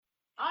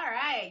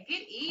right,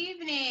 good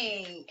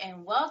evening,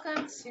 and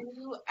welcome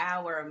to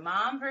our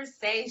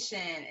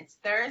Momversation. It's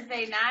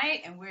Thursday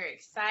night, and we're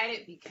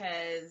excited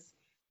because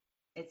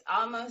it's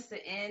almost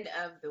the end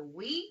of the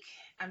week.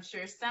 I'm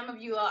sure some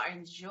of you all are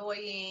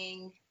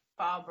enjoying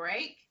fall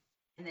break,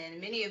 and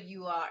then many of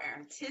you all are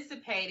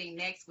anticipating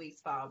next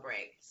week's fall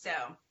break. So,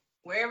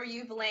 wherever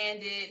you've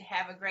landed,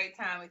 have a great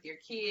time with your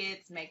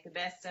kids, make the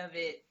best of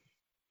it,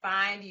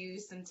 find you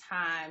some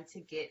time to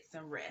get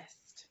some rest.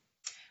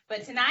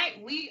 But tonight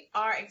we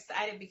are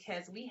excited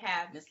because we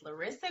have Miss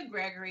Larissa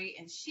Gregory,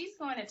 and she's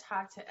going to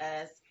talk to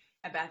us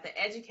about the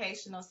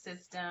educational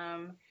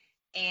system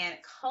and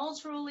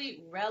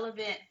culturally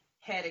relevant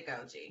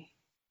pedagogy.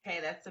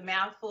 Okay, that's a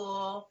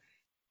mouthful.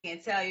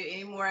 Can't tell you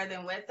any more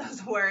than what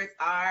those words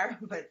are,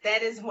 but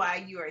that is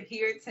why you are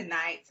here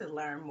tonight to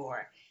learn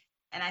more.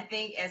 And I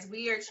think as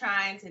we are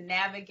trying to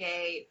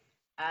navigate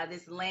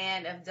this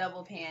land of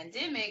double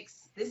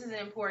pandemics, this is an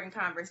important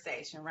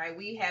conversation, right?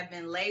 We have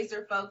been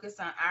laser focused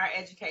on our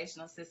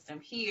educational system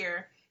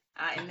here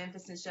in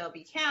Memphis and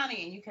Shelby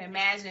County, and you can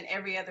imagine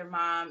every other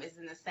mom is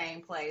in the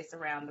same place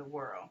around the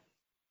world.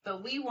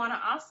 But we want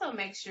to also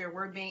make sure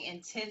we're being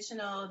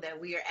intentional, that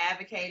we are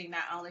advocating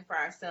not only for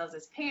ourselves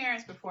as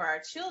parents, but for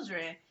our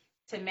children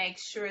to make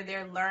sure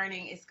their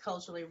learning is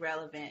culturally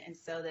relevant. And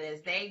so that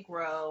as they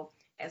grow,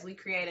 as we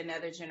create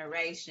another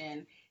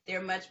generation,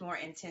 they're much more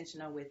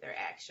intentional with their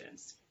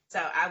actions.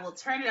 So I will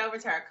turn it over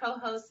to our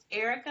co-host,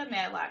 Erica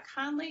Madlock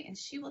Conley, and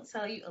she will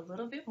tell you a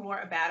little bit more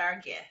about our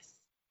guests.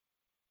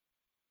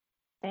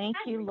 Thank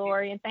you,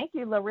 Lori, and thank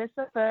you,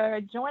 Larissa, for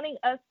joining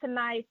us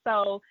tonight.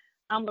 So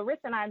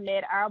Larissa and I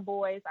met, our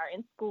boys are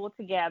in school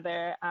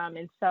together,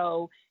 and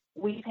so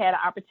we've had an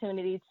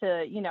opportunity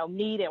to,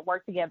 meet and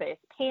work together as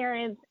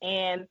parents,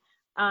 and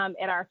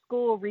at our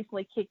school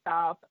recently kicked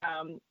off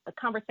the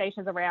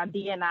conversations around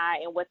D&I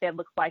and what that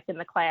looks like in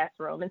the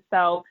classroom. And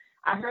so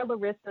I heard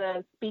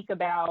Larissa speak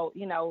about,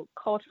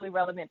 culturally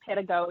relevant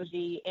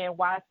pedagogy and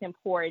why it's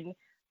important,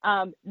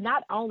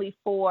 not only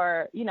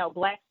for,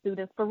 Black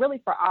students, but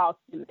really for all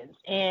students,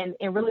 and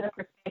really the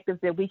perspectives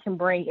that we can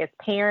bring as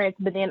parents,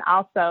 but then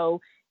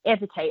also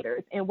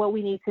educators, and what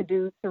we need to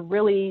do to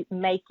really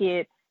make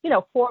it,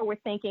 forward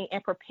thinking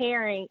and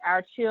preparing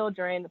our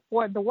children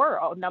for the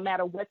world, no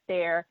matter what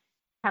their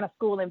kind of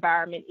school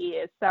environment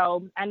is.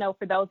 So I know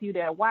for those of you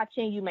that are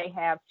watching, you may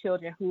have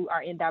children who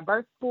are in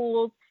diverse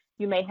schools.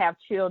 You may have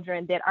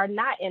children that are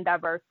not in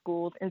diverse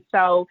schools. And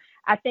so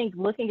I think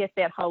looking at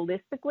that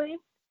holistically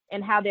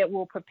and how that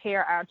will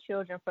prepare our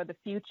children for the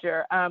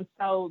future.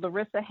 So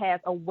Larissa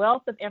has a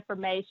wealth of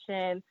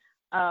information,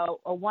 a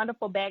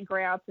wonderful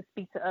background to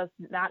speak to us,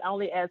 not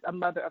only as a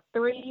mother of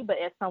three, but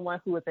as someone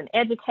who is an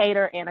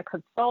educator and a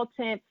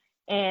consultant.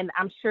 And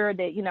I'm sure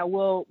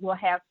that, we'll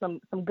have some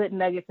good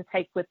nuggets to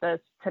take with us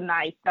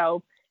tonight.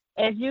 So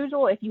as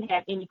usual, if you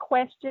have any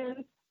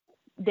questions,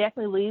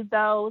 definitely leave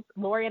those.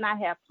 Lori and I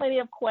have plenty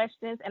of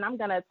questions, and I'm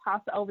going to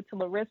toss it over to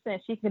Larissa,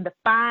 and she can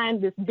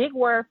define this big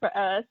word for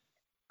us,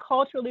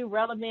 culturally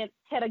relevant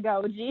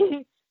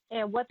pedagogy,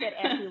 and what that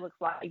actually looks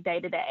like day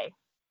to day.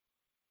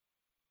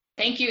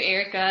 Thank you,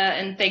 Erica,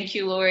 and thank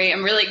you, Lori.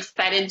 I'm really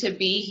excited to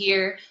be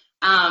here.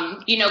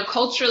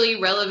 Culturally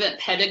relevant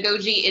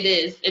pedagogy,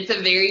 it's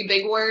a very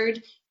big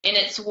word, and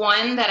it's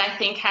one that I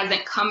think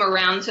hasn't come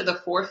around to the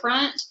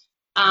forefront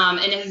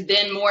and has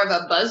been more of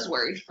a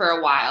buzzword for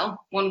a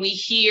while. When we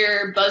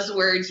hear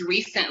buzzwords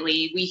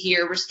recently, we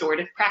hear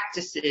restorative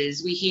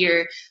practices, we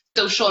hear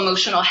social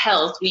emotional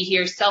health, we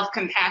hear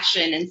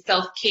self-compassion and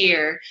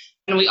self-care,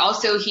 and we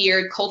also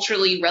hear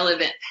culturally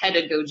relevant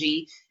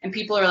pedagogy, and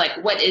people are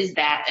like, what is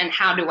that and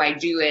how do I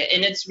do it?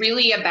 And it's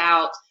really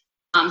about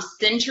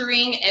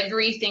centering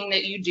everything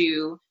that you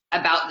do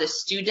about the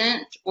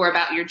student or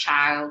about your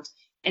child,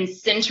 and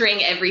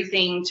centering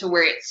everything to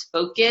where it's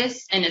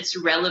focused and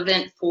it's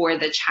relevant for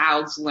the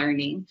child's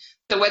learning.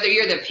 So whether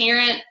you're the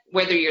parent,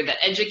 whether you're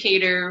the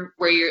educator,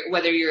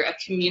 whether you're a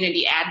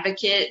community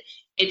advocate,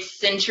 it's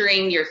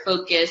centering your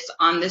focus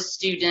on the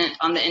student,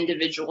 on the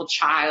individual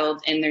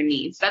child and their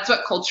needs. That's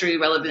what culturally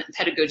relevant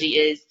pedagogy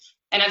is.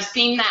 And I've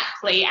seen that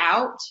play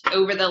out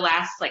over the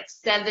last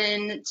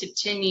 7 to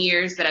 10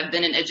 years that I've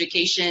been in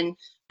education.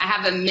 I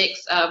have a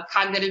mix of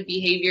cognitive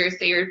behavior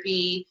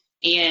therapy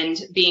and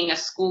being a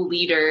school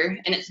leader.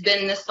 And it's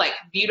been this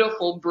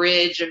beautiful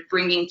bridge of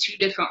bringing two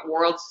different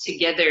worlds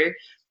together.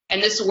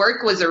 And this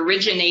work was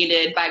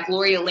originated by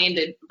Gloria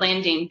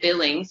Landing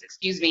Billings,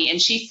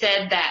 and she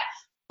said that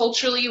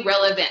culturally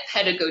relevant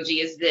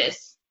pedagogy is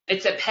this.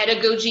 It's a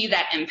pedagogy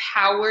that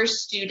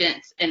empowers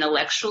students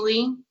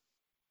intellectually,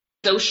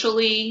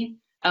 socially,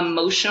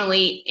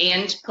 emotionally,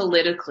 and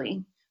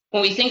politically.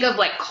 When we think of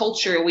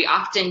culture, we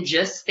often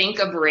just think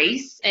of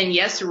race. And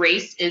yes,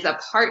 race is a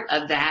part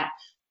of that,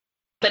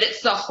 but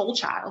it's the whole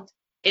child.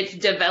 It's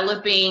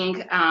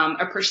developing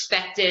a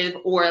perspective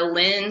or a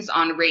lens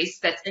on race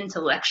that's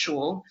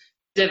intellectual,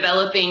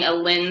 developing a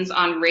lens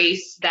on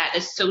race that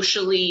is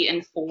socially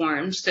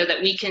informed so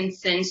that we can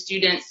send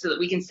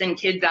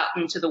kids out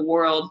into the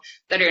world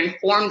that are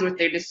informed with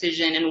their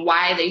decision and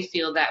why they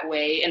feel that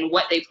way and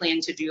what they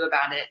plan to do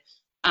about it.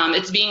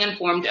 It's being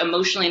informed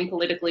emotionally and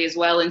politically as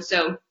well. And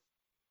so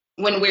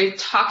when we're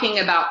talking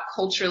about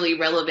culturally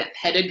relevant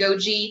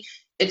pedagogy,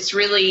 it's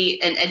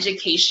really an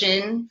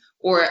education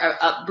or an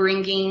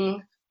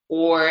upbringing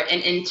or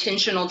an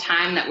intentional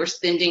time that we're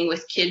spending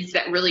with kids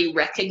that really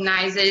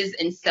recognizes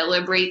and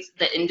celebrates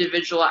the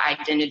individual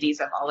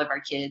identities of all of our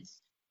kids.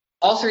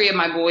 All three of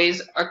my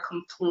boys are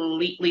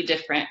completely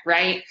different,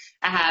 right?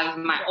 I have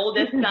my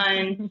oldest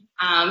son,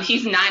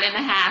 he's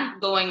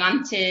 9.5 going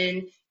on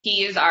 10.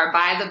 He is our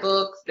by the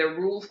book, the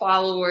rule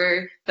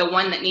follower, the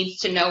one that needs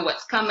to know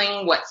what's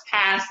coming, what's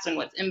past, and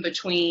what's in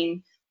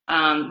between.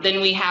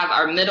 Then we have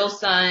our middle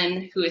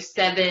son who is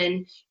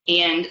 7.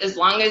 And as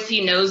long as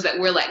he knows that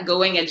we're like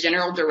going a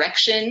general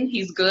direction,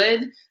 he's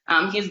good.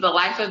 He's the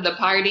life of the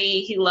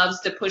party. He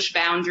loves to push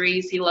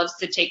boundaries. He loves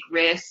to take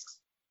risks.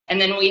 And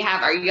then we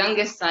have our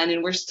youngest son,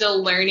 and we're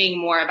still learning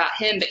more about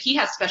him, but he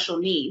has special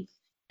needs.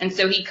 And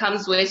so he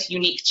comes with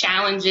unique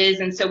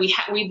challenges. And so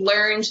we've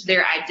learned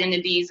their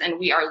identities, and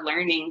we are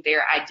learning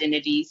their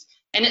identities.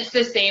 And it's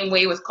the same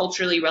way with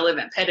culturally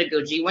relevant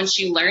pedagogy. Once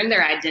you learn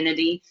their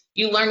identity,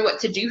 you learn what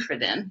to do for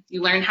them.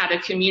 You learn how to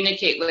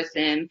communicate with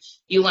them.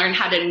 You learn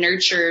how to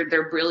nurture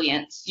their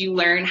brilliance. You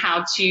learn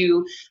how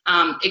to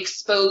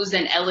expose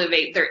and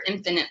elevate their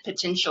infinite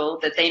potential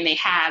that they may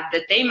have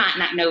that they might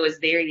not know is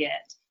there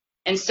yet.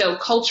 And so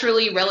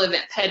culturally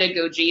relevant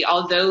pedagogy,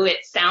 although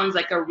it sounds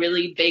like a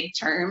really big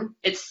term,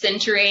 it's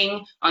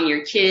centering on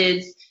your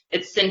kids.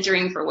 It's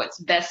centering for what's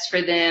best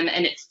for them,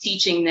 and it's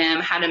teaching them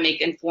how to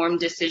make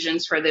informed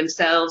decisions for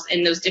themselves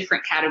in those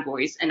different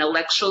categories,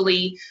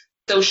 intellectually,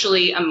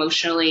 socially,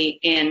 emotionally,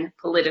 and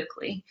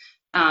politically.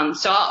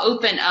 So I'll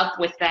open up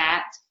with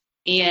that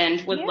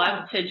and would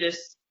love to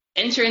just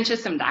enter into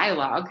some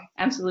dialogue.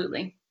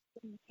 Absolutely.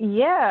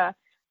 Yeah.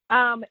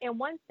 And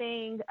one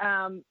thing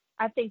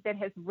I think that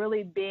has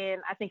really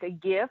been, a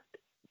gift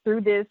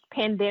through this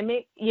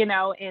pandemic,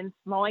 and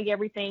slowing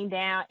everything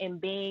down and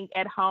being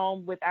at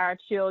home with our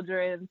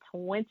children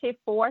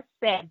 24/7.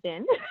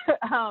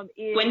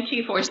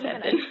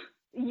 24/7.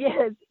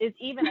 Yes, it's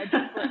even a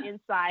deeper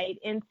insight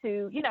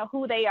into,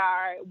 who they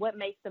are, what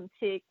makes them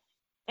tick.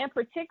 And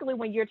particularly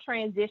when you're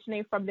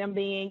transitioning from them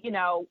being,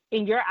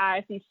 in your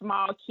eyes, these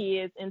small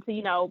kids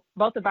into,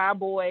 both of our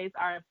boys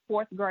are in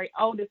 4th grade,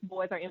 oldest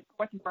boys are in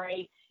 4th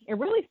grade, and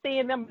really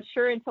seeing them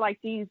mature into like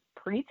these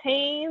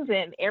preteens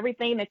and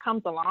everything that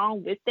comes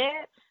along with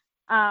that.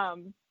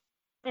 And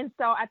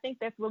so I think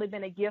that's really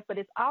been a gift, but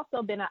it's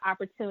also been an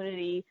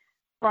opportunity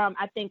from,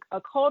 I think,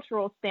 a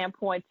cultural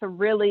standpoint to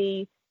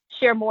really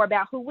share more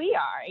about who we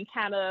are and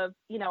kind of,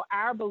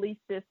 our belief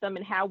system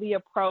and how we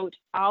approach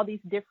all these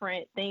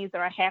different things that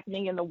are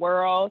happening in the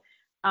world,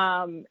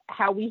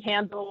 how we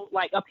handle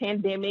like a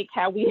pandemic,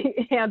 how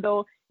we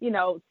handle,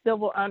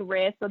 civil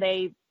unrest. So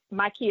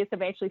my kids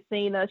have actually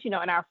seen us, in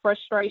our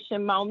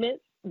frustration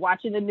moments,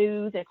 watching the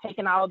news and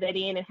taking all that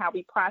in and how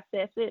we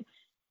process it.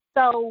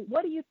 So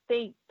what do you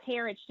think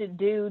parents should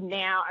do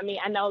now? I mean,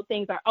 I know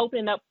things are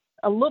opening up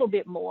a little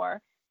bit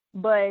more,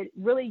 but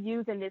really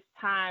using this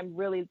time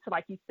really to,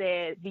 like you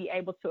said, be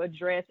able to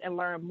address and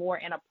learn more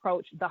and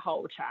approach the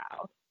whole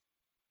child.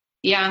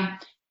 Yeah.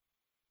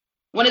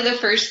 One of the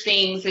first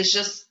things is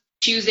just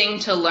choosing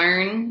to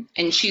learn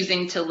and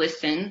choosing to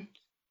listen.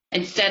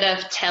 Instead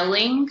of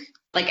telling,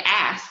 like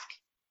ask,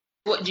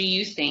 what do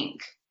you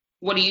think?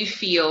 What do you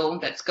feel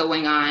that's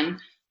going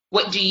on?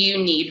 What do you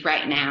need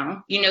right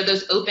now?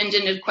 Those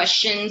open-ended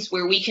questions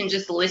where we can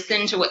just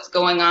listen to what's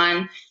going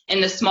on in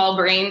the small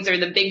brains or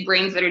the big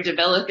brains that are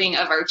developing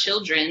of our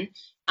children.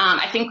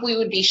 I think we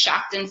would be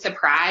shocked and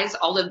surprised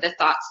all of the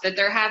thoughts that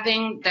they're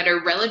having that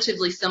are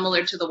relatively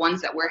similar to the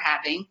ones that we're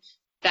having,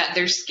 that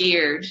they're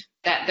scared,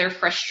 that they're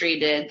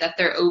frustrated, that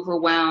they're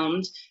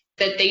overwhelmed,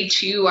 that they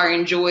too are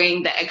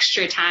enjoying the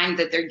extra time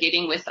that they're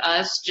getting with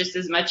us just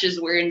as much as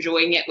we're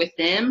enjoying it with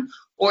them,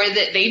 or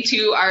that they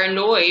too are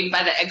annoyed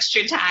by the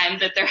extra time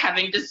that they're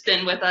having to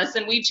spend with us,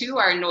 and we too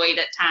are annoyed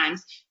at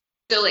times.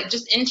 So like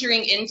just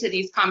entering into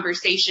these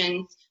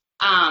conversations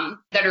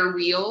that are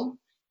real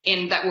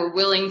and that we're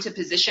willing to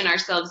position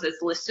ourselves as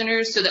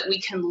listeners so that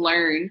we can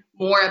learn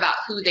more about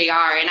who they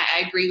are. And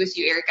I agree with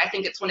you, Eric. I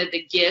think it's one of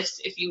the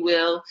gifts, if you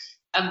will,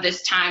 of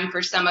this time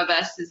for some of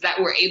us is that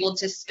we're able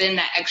to spend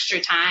that extra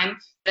time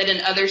that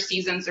in other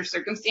seasons or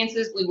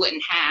circumstances we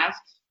wouldn't have.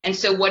 And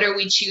so what are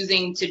we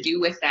choosing to do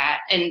with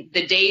that? And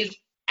the days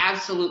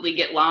absolutely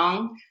get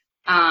long.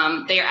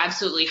 They are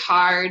absolutely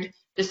hard.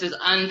 This is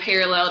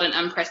unparalleled and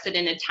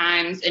unprecedented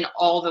times in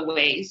all the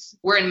ways.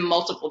 We're in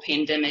multiple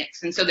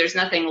pandemics, and so there's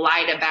nothing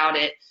light about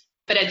it.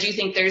 But I do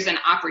think there's an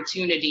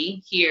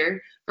opportunity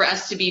here for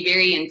us to be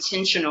very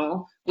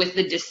intentional with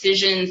the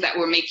decisions that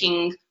we're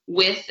making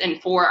with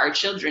and for our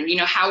children.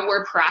 How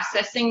we're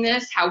processing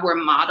this, how we're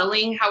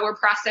modeling, how we're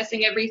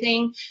processing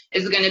everything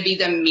is going to be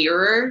the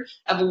mirror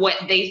of what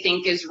they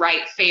think is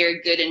right,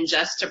 fair, good, and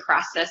just to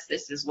process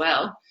this as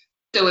well.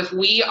 So if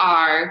we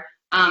are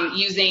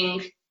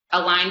using a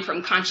line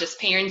from conscious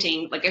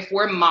parenting. Like if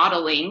we're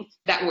modeling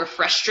that we're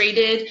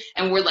frustrated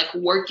and we're like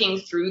working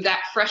through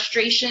that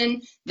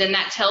frustration, then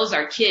that tells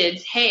our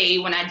kids, hey,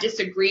 when I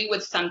disagree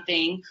with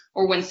something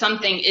or when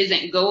something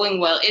isn't going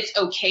well, it's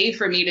okay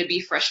for me to be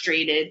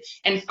frustrated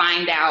and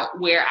find out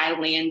where I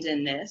land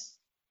in this.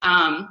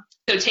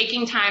 So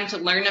taking time to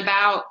learn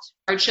about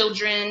our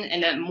children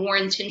in a more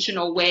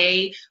intentional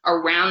way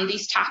around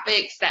these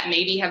topics that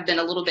maybe have been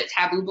a little bit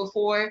taboo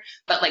before,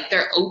 but like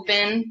they're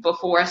open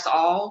before us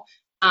all.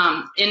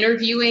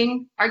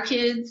 Interviewing our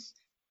kids,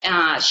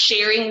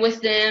 sharing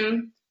with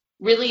them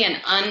really an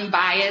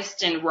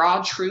unbiased and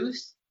raw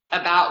truth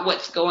about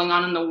what's going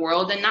on in the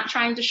world and not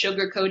trying to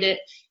sugarcoat it.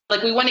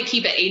 Like we want to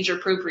keep it age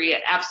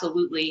appropriate,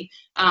 absolutely.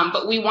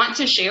 But we want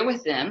to share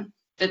with them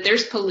that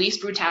there's police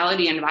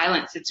brutality and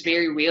violence that's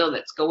very real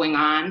that's going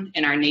on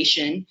in our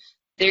nation.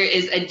 There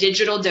is a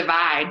digital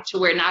divide to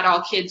where not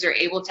all kids are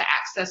able to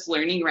access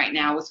learning right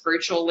now with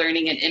virtual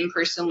learning and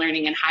in-person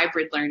learning and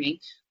hybrid learning.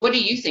 What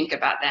do you think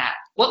about that?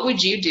 What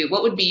would you do?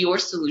 What would be your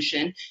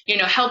solution? You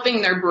know,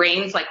 helping their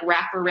brains like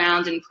wrap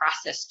around and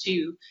process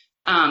too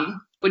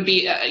would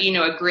be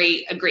a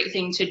great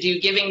thing to do,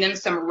 giving them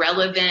some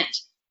relevant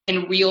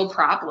and real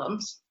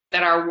problems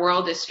that our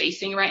world is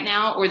facing right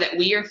now or that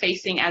we are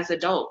facing as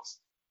adults.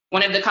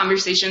 One of the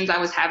conversations I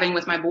was having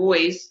with my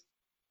boys,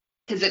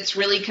 because it's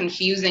really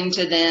confusing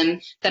to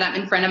them that I'm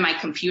in front of my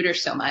computer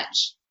so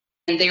much.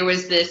 And there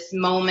was this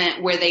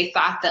moment where they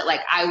thought that like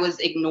I was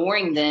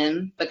ignoring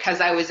them because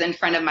I was in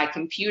front of my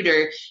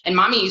computer, and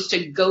mommy used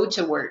to go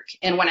to work.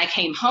 And when I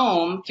came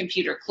home,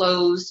 computer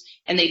closed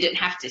and they didn't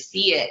have to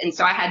see it. And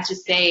so I had to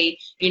say,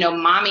 you know,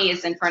 mommy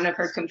is in front of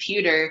her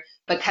computer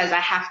because I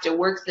have to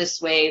work this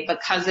way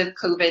because of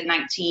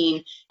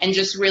COVID-19, and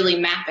just really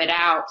map it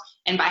out.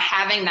 And by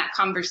having that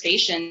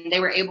conversation, they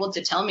were able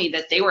to tell me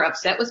that they were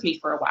upset with me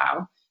for a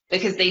while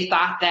because they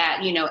thought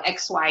that, you know,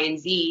 X, Y, and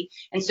Z.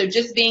 And so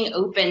just being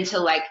open to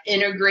like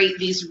integrate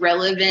these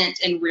relevant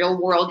and real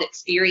world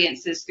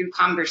experiences through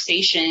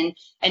conversation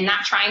and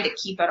not trying to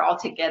keep it all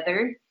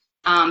together,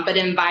 but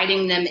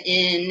inviting them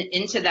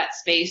into that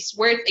space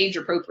where it's age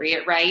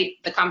appropriate, right?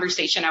 The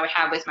conversation I would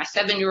have with my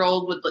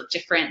 7-year-old would look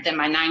different than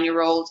my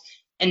 9-year-old.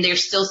 And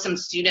there's still some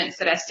students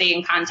that I stay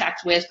in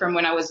contact with from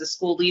when I was a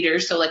school leader.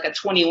 So like a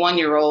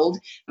 21-year-old,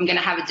 I'm going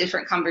to have a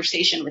different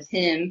conversation with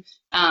him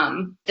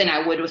than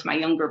I would with my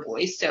younger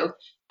boys. So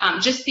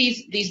just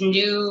these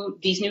new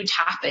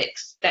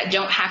topics that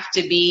don't have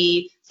to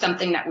be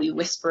something that we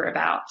whisper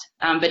about,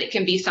 but it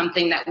can be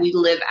something that we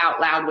live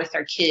out loud with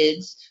our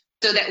kids,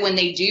 so that when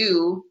they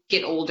do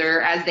get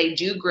older, as they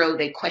do grow,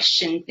 they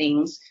question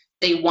things.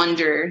 They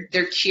wonder,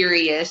 they're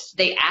curious,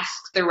 they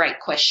ask the right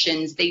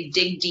questions, they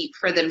dig deep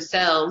for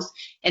themselves,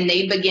 and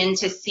they begin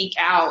to seek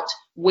out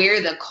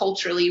where the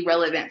culturally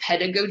relevant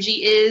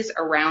pedagogy is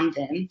around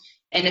them.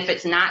 And if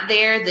it's not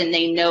there, then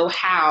they know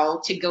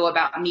how to go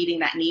about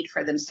meeting that need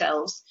for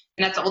themselves.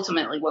 And that's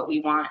ultimately what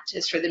we want,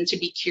 is for them to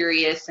be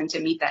curious and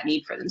to meet that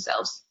need for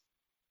themselves.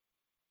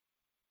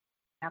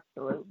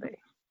 Absolutely.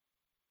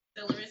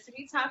 So Larissa,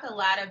 we talk a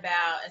lot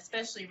about,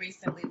 especially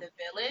recently, the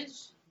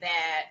village,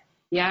 that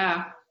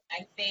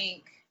I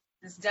think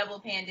this double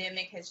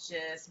pandemic has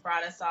just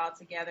brought us all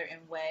together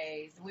in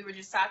ways we were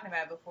just talking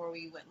about before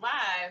we went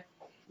live,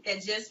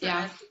 that just for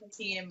us to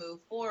continue to move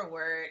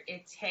forward,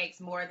 it takes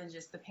more than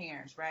just the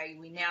parents, right?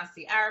 We now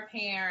see our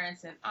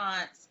parents and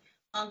aunts,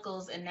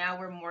 uncles, and now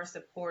we're more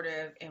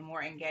supportive and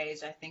more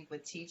engaged, I think,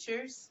 with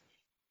teachers.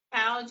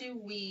 How do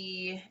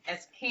we,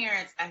 as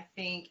parents, I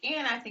think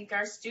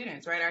our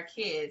students, right, our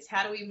kids,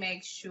 how do we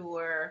make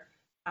sure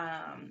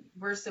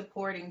we're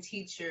supporting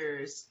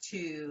teachers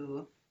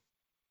to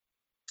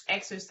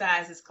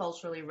exercise this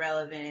culturally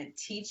relevant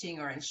teaching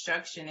or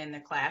instruction in the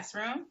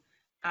classroom?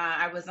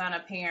 I was on a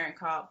parent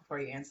call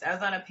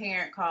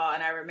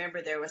and I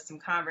remember there was some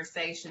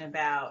conversation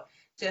about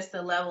just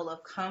the level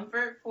of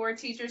comfort for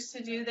teachers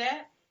to do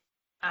that.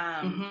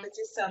 But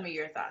just tell me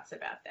your thoughts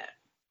about that.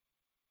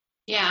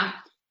 Yeah.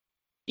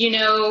 You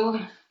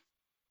know,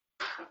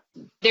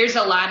 there's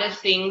a lot of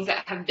things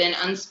that have been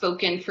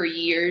unspoken for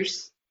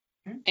years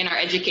in our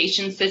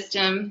education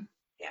system.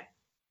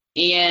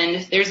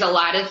 And there's a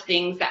lot of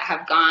things that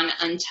have gone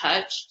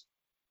untouched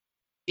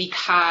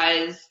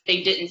because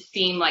they didn't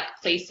seem like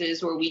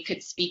places where we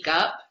could speak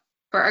up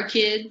for our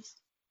kids.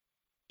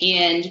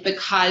 And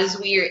because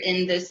we are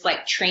in this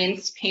like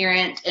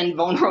transparent and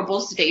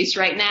vulnerable space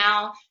right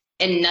now,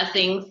 and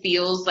nothing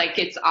feels like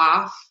it's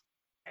off,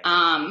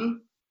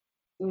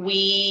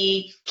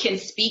 we can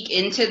speak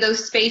into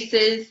those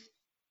spaces,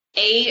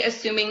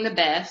 assuming the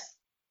best,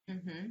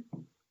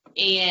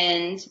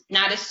 and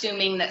not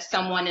assuming that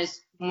someone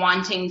is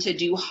wanting to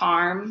do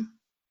harm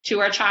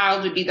to our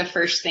child would be the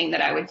first thing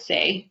that I would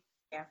say.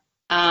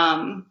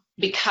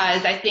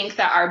 Because I think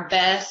that our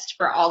best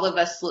for all of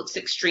us looks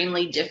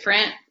extremely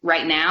different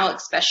right now,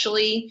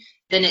 especially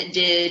than it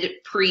did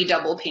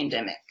pre-double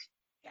pandemic.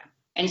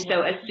 And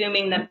so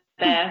assuming the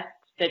best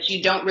that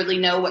you don't really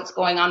know what's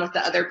going on with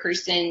the other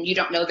person. You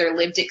don't know their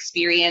lived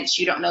experience.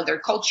 You don't know their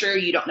culture.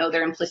 You don't know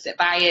their implicit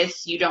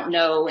bias. You don't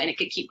know, and it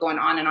could keep going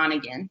on and on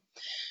again.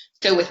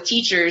 So with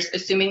teachers,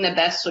 assuming the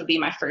best would be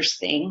my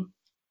first thing.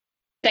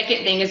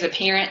 Second thing as a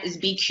parent is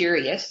be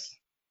curious.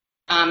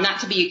 Not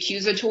to be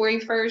accusatory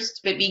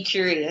first, but be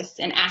curious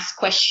and ask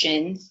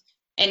questions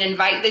and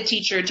invite the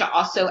teacher to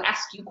also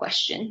ask you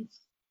questions.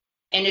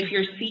 And if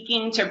you're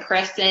seeking to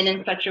press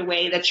in such a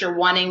way that you're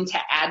wanting to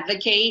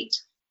advocate,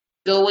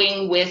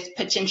 going with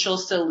potential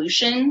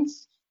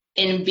solutions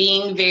and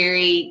being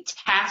very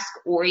task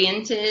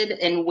oriented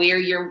and where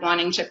you're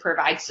wanting to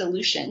provide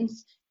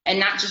solutions and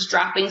not just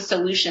dropping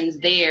solutions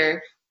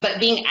there,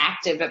 but being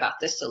active about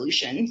the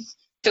solutions.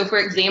 So for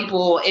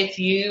example, if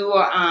you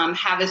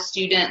have a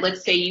student,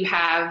 let's say you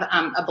have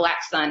a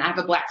Black son, I have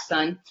a Black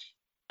son.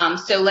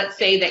 So let's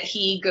say that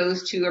he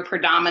goes to a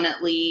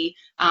predominantly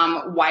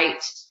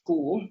white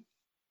school.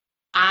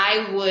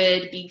 I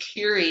would be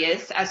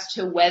curious as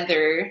to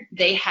whether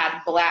they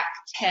had Black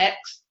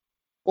texts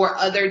or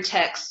other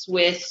texts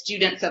with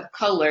students of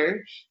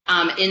color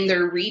in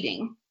their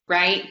reading,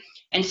 right?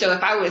 And so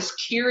if I was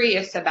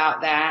curious about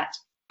that,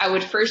 I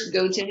would first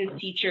go to his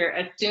teacher,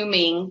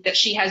 assuming that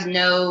she has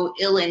no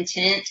ill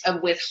intent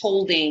of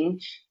withholding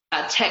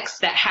texts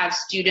that have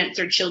students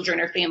or children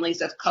or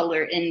families of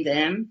color in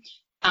them.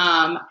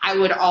 I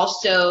would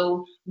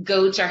also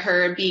go to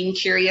her being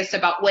curious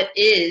about what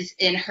is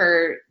in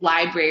her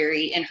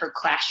library, in her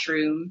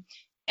classroom.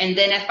 And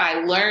then if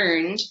I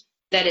learned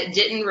that it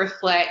didn't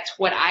reflect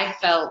what I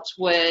felt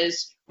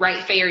was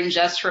right, fair, and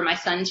just for my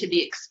son to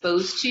be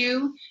exposed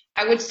to,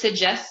 I would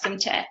suggest some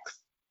texts.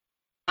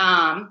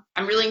 I'm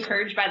really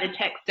encouraged by the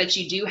text that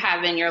you do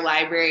have in your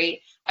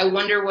library. I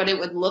wonder what it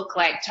would look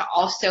like to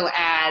also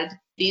add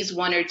these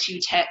 1 or 2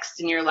 texts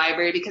in your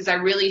library, because I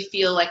really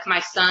feel like my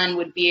son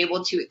would be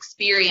able to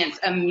experience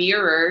a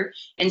mirror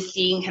and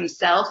seeing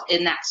himself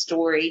in that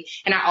story.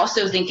 And I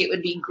also think it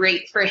would be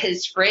great for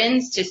his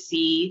friends to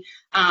see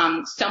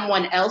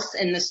someone else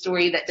in the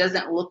story that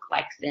doesn't look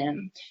like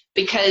them,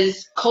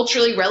 because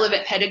culturally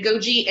relevant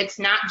pedagogy, it's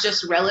not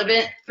just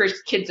relevant for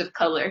kids of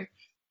color.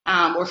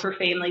 Or for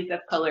families of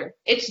color.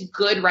 It's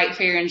good, right,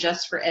 fair, and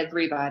just for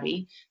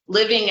everybody.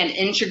 Living an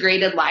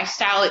integrated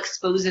lifestyle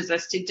exposes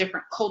us to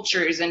different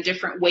cultures and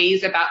different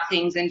ways about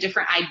things and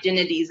different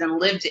identities and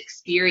lived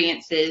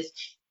experiences.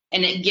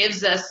 And it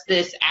gives us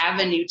this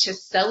avenue to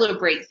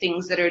celebrate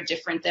things that are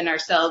different than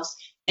ourselves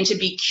and to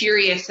be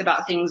curious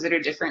about things that are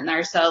different than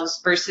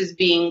ourselves versus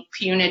being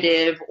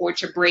punitive or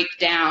to break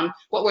down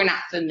what we're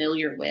not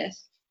familiar with.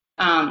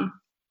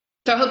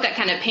 So I hope that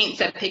kind of paints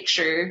a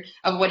picture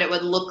of what it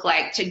would look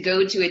like to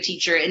go to a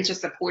teacher and to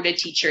support a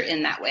teacher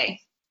in that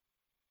way.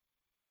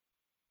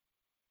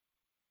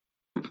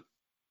 No,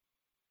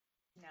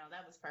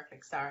 that was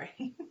perfect. Sorry.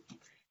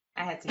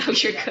 I had to. Oh,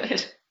 you're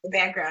good. The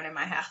background in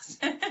my house.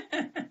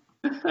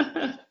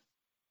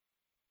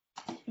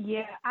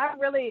 Yeah, I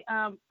really,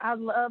 I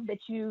love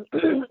that you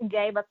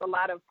gave us a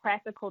lot of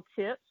practical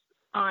tips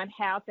on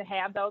how to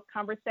have those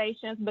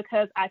conversations,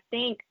 because I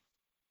think,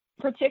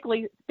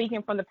 particularly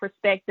speaking from the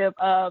perspective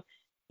of,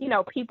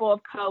 people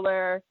of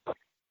color,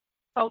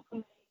 folks,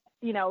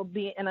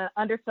 be in an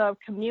underserved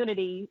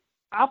community,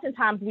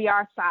 oftentimes we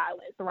are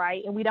silenced,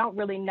 right? And we don't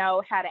really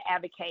know how to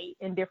advocate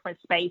in different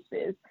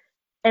spaces.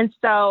 And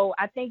so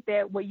I think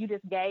that what you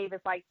just gave is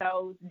like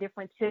those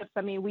different tips.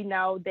 I mean, we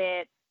know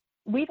that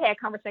we've had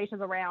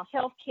conversations around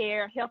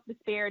healthcare, health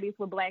disparities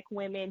with Black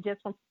women,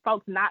 just from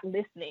folks not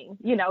listening,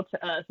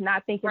 to us,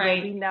 not thinking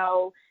that we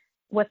know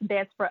what's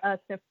best for us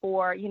and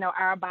for,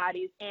 our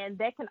bodies. And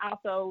that can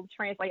also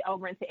translate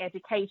over into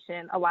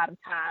education a lot of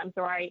times,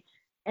 right?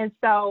 And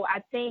so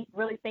I think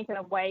really thinking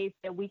of ways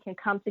that we can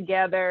come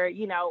together,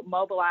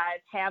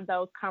 mobilize, have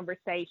those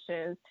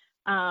conversations,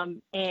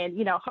 and,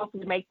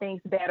 hopefully make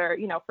things better,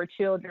 for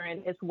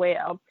children as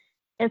well.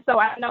 And so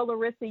I know,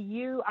 Larissa,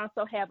 you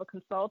also have a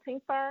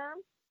consulting firm.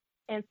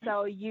 And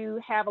so you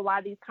have a lot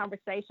of these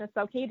conversations.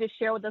 So can you just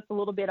share with us a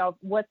little bit of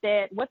what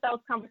those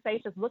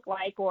conversations look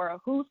like, or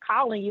who's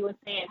calling you and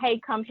saying,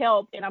 hey, come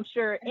help? And I'm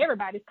sure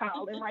everybody's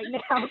calling right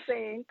now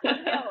saying,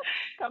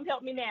 come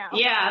help me now.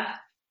 Yeah.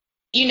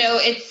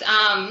 It's,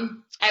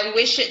 I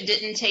wish it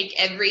didn't take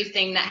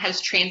everything that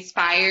has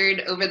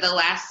transpired over the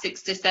last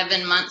 6 to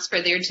 7 months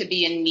for there to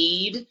be a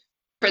need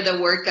for the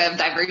work of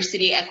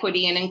diversity,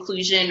 equity, and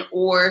inclusion,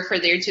 or for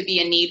there to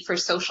be a need for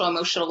social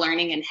emotional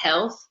learning and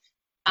health.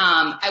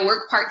 I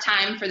work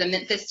part-time for the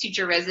Memphis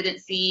Teacher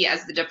Residency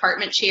as the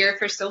department chair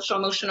for social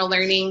emotional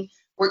learning,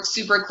 work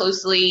super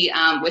closely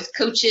with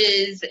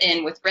coaches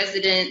and with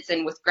residents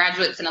and with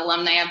graduates and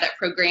alumni of that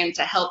program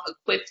to help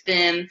equip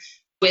them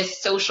with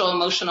social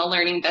emotional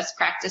learning best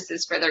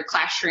practices for their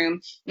classroom,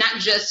 not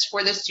just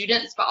for the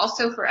students, but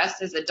also for us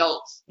as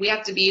adults. We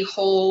have to be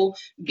whole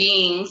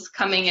beings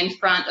coming in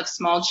front of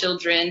small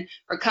children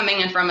or coming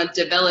in front of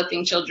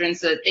developing children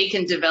so that they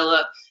can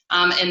develop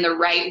in the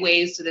right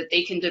ways, so that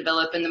they can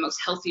develop in the most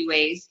healthy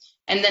ways.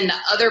 And then the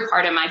other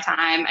part of my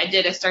time, I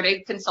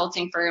started a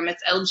consulting firm.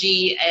 It's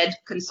LG Ed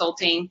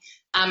Consulting.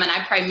 And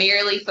I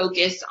primarily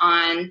focus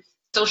on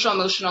social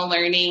emotional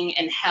learning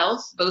and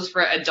health, both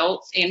for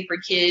adults and for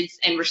kids,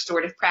 and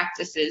restorative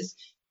practices.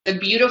 The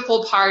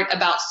beautiful part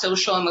about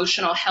social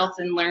emotional health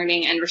and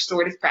learning and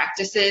restorative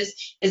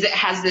practices is it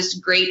has this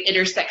great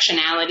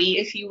intersectionality,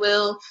 if you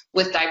will,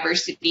 with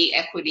diversity,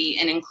 equity,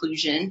 and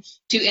inclusion.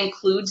 To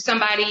include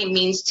somebody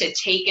means to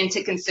take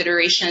into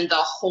consideration the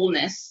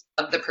wholeness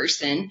of the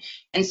person.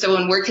 And so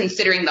when we're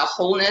considering the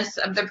wholeness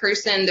of the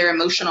person, their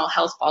emotional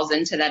health falls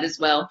into that as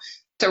well.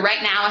 So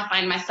right now I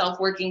find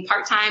myself working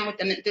part-time with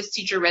the Memphis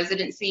Teacher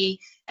Residency,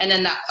 and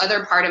then the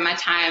other part of my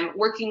time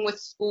working with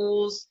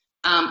schools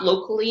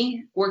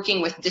locally,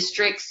 working with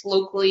districts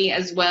locally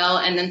as well,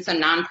 and then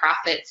some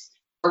nonprofits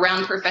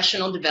around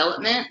professional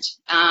development,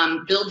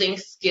 building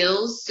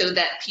skills so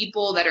that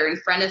people that are in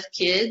front of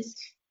kids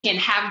can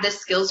have the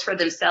skills for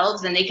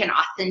themselves and they can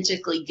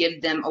authentically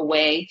give them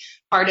away.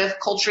 Part of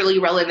culturally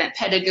relevant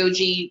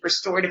pedagogy,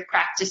 restorative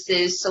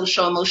practices,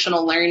 social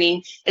emotional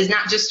learning is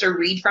not just to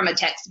read from a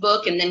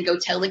textbook and then go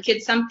tell a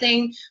kid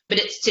something, but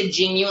it's to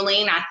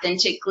genuinely and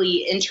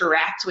authentically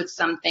interact with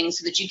something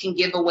so that you can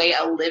give away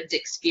a lived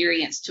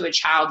experience to a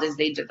child as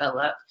they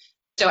develop.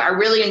 So I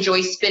really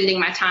enjoy spending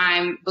my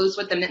time both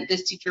with the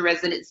Memphis Teacher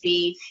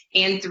Residency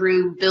and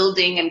through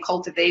building and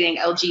cultivating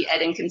LG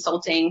Ed and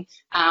Consulting.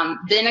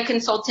 Been a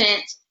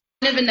consultant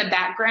kind of in the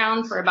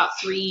background for about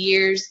 3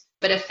 years,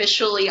 but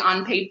officially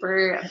on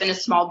paper, I've been a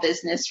small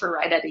business for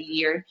right at a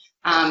year.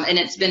 And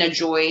it's been a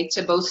joy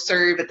to both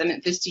serve at the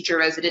Memphis Teacher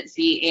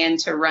Residency and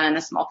to run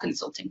a small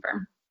consulting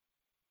firm.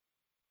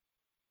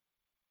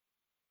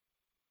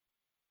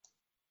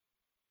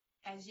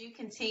 As you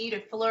continue to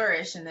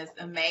flourish in this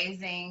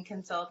amazing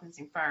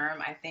consultancy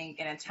firm, I think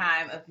in a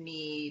time of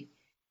need,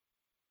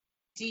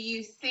 do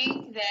you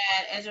think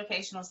that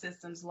educational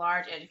systems,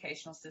 large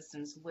educational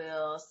systems,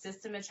 will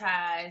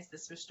systematize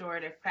this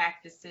restorative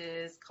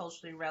practices,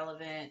 culturally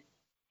relevant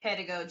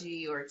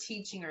pedagogy or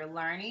teaching or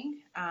learning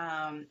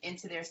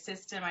into their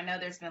system? I know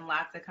there's been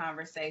lots of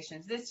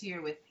conversations this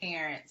year with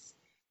parents,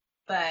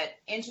 but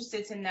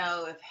interested to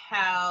know if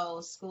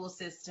how school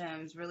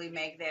systems really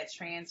make that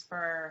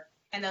transfer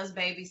and those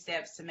baby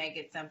steps to make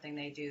it something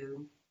they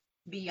do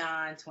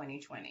beyond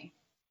 2020.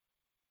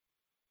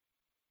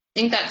 I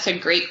think that's a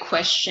great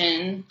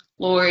question,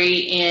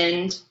 Lori.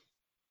 And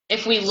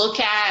if we look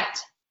at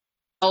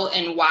how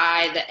and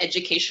why the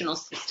educational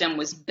system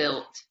was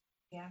built,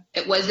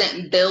 it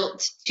wasn't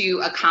built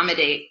to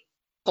accommodate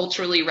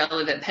culturally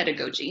relevant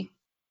pedagogy.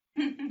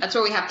 That's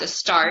where we have to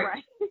start.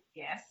 Right.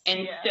 Yes.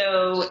 And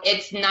so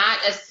it's not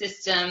a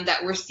system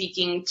that we're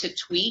seeking to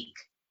tweak.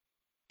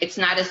 It's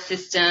not a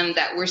system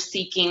that we're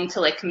seeking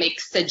to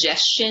make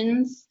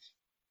suggestions.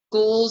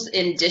 Schools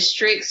and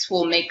districts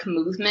will make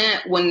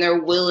movement when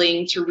they're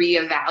willing to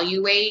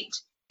reevaluate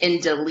and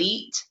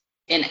delete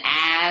and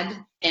add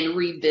and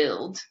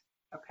rebuild.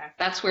 Okay.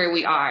 That's where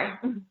we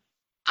are.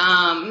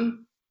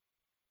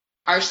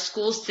 Our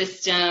school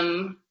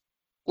system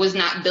was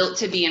not built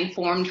to be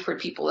informed for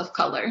people of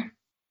color.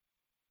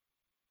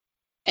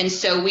 And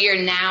so we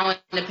are now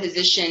in a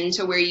position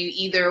to where you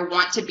either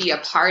want to be a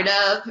part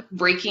of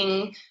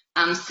breaking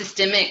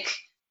systemic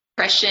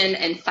oppression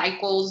and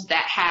cycles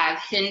that have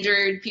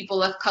hindered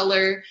people of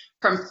color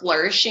from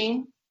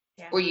flourishing,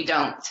 or you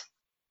don't.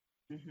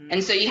 Mm-hmm.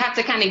 And so you have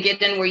to kind of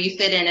get in where you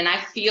fit in. And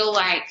I feel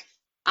like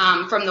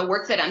from the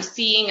work that I'm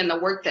seeing and the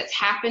work that's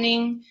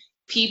happening,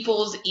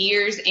 people's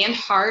ears and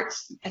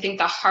hearts, I think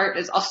the heart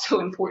is also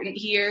important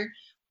here,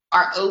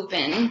 are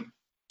open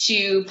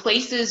to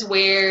places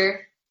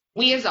where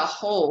we as a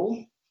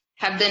whole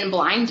have been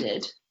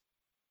blinded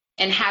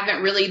and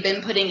haven't really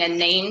been putting a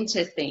name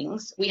to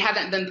things. We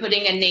haven't been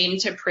putting a name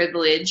to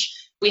privilege.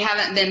 We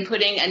haven't been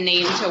putting a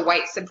name to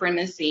white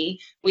supremacy.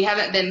 We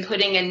haven't been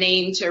putting a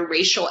name to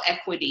racial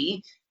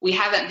equity. We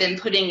haven't been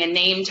putting a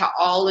name to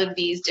all of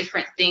these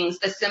different things,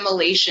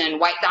 assimilation,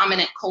 white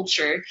dominant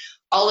culture,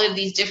 all of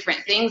these different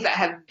things that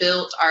have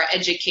built our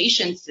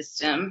education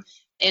system.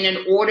 And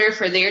in order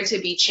for there to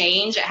be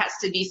change, it has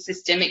to be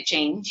systemic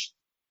change.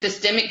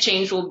 Systemic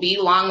change will be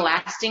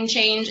long-lasting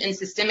change, and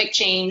systemic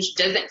change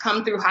doesn't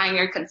come through hiring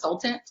a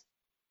consultant.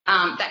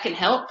 That can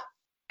help,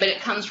 but it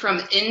comes from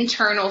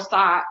internal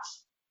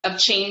thoughts of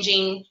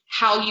changing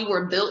how you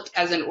were built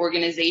as an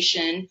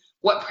organization,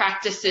 what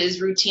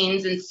practices,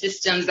 routines, and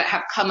systems that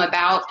have come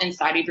about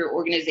inside of your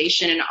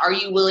organization, and are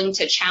you willing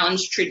to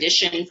challenge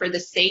tradition for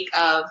the sake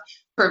of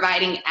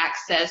providing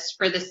access,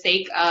 for the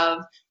sake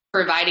of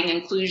providing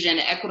inclusion,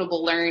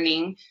 equitable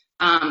learning,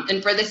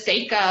 and for the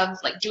sake of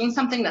doing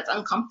something that's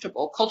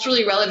uncomfortable.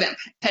 Culturally relevant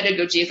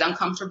pedagogy is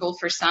uncomfortable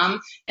for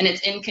some, and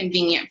it's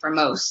inconvenient for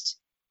most,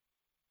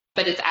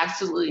 but it's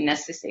absolutely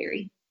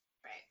necessary.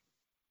 Right.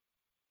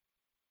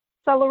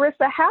 So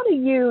Larissa, how do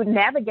you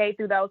navigate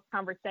through those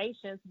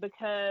conversations?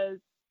 Because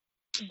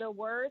the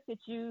words that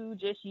you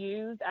just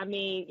used, I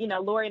mean,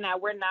 Lori and I,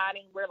 we're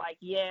nodding, we're like,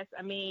 yes.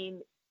 I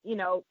mean,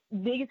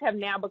 these have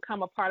now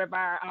become a part of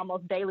our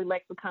almost daily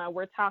lexicon.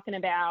 We're talking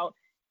about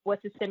what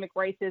systemic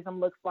racism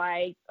looks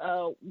like,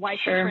 white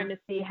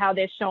supremacy, how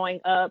they're showing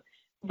up.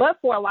 But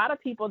for a lot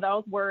of people,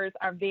 those words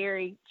are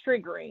very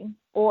triggering,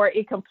 or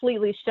it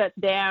completely shuts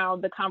down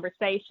the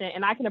conversation.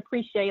 And I can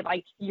appreciate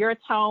like your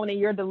tone and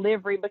your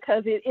delivery,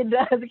 because it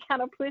does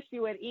kind of push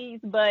you at ease.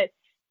 But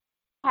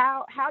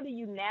how do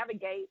you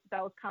navigate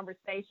those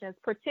conversations,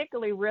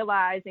 particularly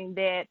realizing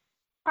that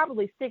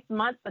probably 6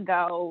 months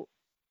ago,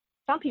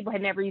 some people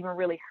had never even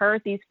really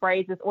heard these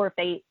phrases, or if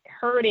they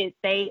heard it,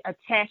 they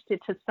attached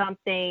it to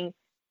something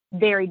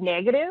very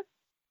negative.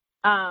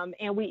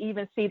 And we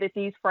even see that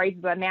these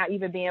phrases are now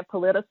even being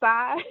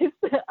politicized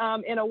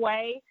in a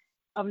way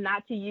of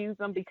not to use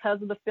them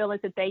because of the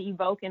feelings that they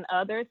evoke in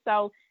others.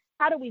 So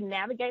how do we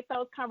navigate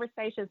those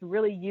conversations,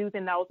 really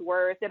using those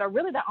words that are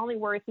really the only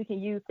words we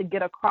can use to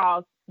get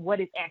across what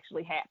is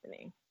actually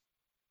happening?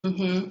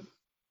 Mm-hmm.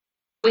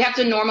 We have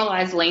to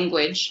normalize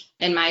language,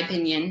 in my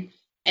opinion.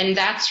 And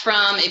that's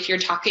from if you're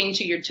talking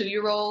to your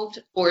 2-year-old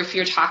or if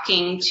you're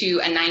talking to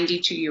a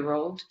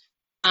 92-year-old.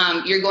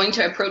 You're going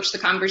to approach the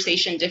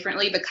conversation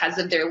differently because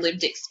of their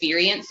lived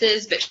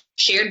experiences, but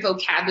shared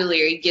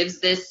vocabulary gives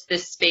this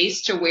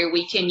space to where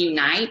we can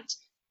unite.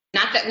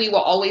 Not that we will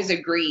always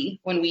agree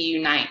when we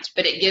unite,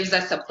 but it gives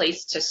us a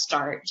place to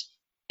start.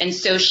 And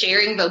so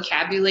sharing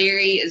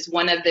vocabulary is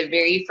one of the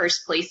very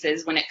first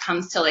places when it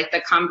comes to like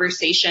the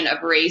conversation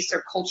of race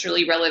or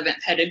culturally relevant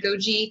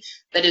pedagogy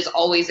that is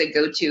always a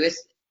go-to.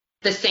 It's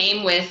the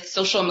same with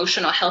social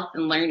emotional health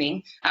and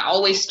learning. I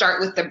always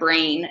start with the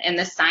brain and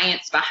the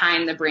science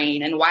behind the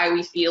brain and why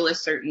we feel a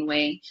certain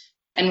way.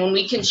 And when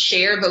we can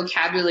share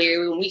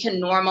vocabulary, when we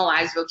can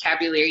normalize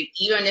vocabulary,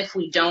 even if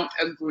we don't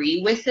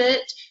agree with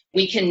it,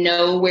 we can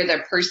know where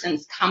the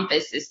person's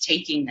compass is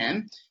taking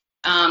them.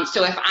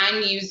 So if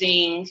I'm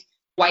using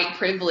white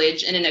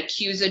privilege in an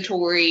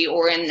accusatory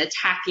or an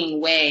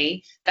attacking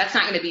way, that's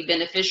not going to be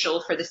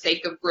beneficial for the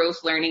sake of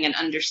growth, learning, and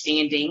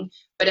understanding.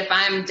 But if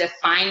I'm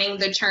defining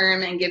the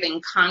term and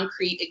giving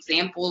concrete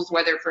examples,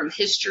 whether from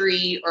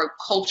history or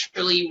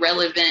culturally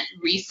relevant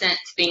recent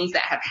things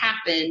that have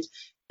happened,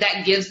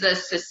 that gives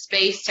us the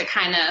space to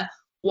kind of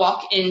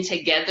walk in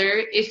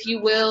together, if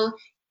you will,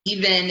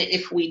 even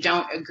if we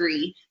don't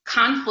agree.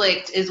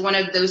 Conflict is one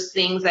of those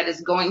things that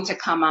is going to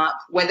come up,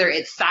 whether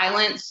it's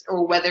silence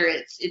or whether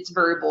it's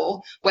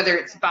verbal, whether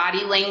it's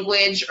body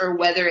language or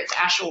whether it's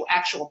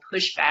actual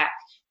pushback.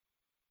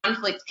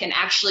 Conflict can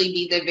actually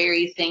be the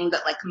very thing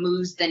that like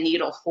moves the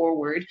needle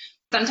forward.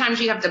 Sometimes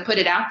you have to put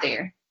it out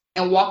there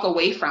and walk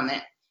away from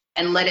it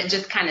and let it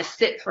just kind of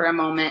sit for a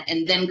moment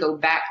and then go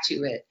back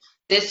to it.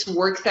 This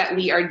work that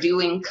we are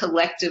doing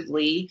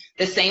collectively,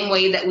 the same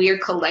way that we are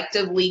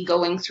collectively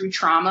going through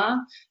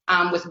trauma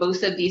with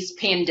both of these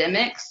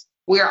pandemics,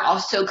 we are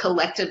also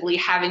collectively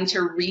having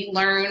to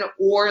relearn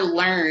or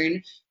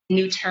learn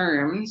new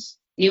terms,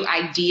 new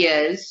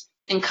ideas,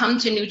 and come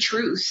to new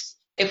truths.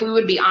 If we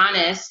would be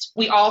honest,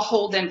 we all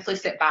hold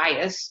implicit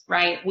bias,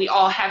 right? We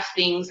all have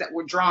things that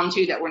we're drawn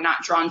to, that we're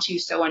not drawn to,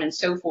 so on and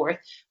so forth.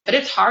 But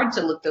it's hard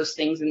to look those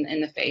things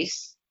in the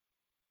face.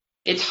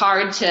 It's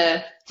hard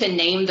to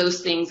name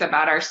those things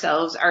about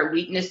ourselves, our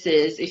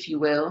weaknesses, if you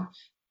will.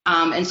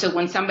 And so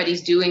when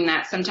somebody's doing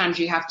that, sometimes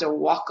you have to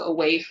walk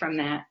away from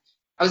that.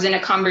 I was in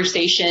a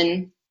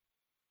conversation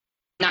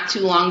not too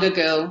long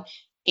ago,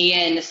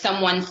 and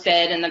someone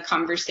said in the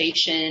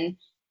conversation,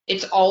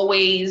 it's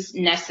always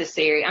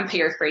necessary. I'm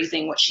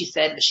paraphrasing what she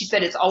said, but she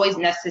said it's always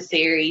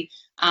necessary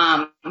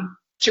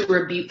to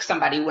rebuke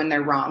somebody when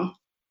they're wrong,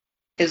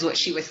 is what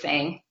she was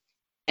saying.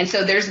 And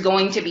so there's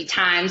going to be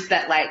times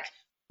that like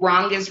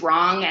wrong is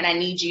wrong, and I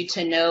need you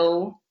to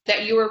know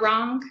that you were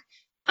wrong.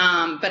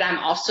 But I'm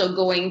also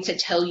going to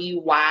tell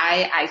you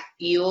why I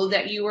feel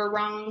that you were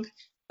wrong.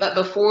 But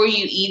before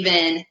you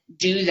even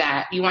do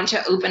that, you want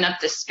to open up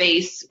the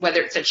space,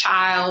 whether it's a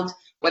child,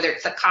 whether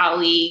it's a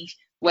colleague,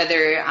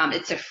 whether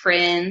it's a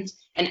friend,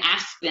 and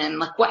ask them,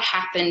 like, what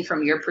happened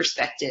from your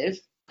perspective?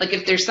 Like,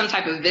 if there's some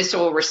type of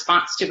visceral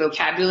response to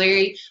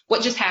vocabulary,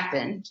 what just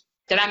happened?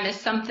 Did I miss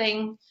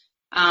something?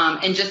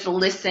 And just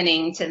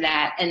listening to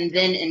that and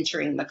then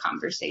entering the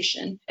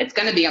conversation. It's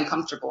going to be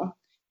uncomfortable.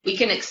 We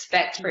can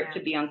expect for it to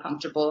be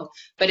uncomfortable.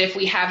 But if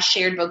we have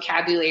shared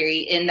vocabulary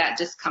in that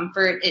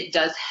discomfort, it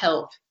does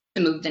help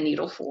to move the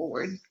needle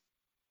forward.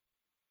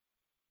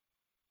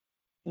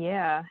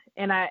 Yeah.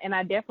 And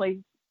I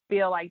definitely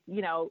feel like,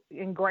 you know,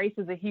 and grace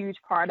is a huge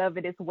part of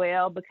it as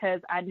well,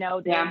 because I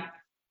know that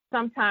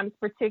sometimes,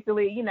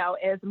 particularly, you know,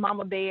 as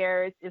mama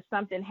bears, if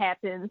something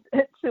happens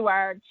to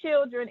our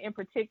children in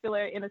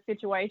particular in a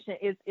situation,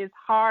 it's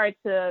hard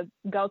to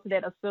go to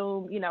that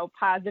assume, you know,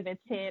 positive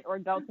intent or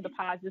go to the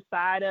positive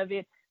side of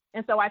it.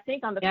 And so I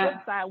think on the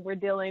flip side, we're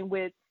dealing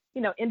with,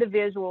 you know,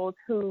 individuals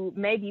who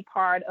may be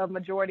part of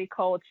majority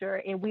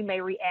culture and we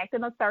may react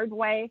in a certain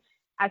way.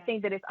 I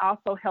think that it's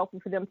also helpful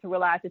for them to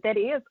realize that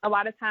is a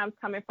lot of times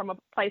coming from a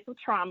place of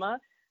trauma.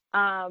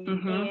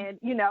 And,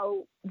 you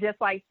know, just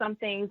like some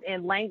things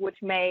in language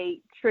may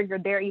trigger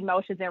their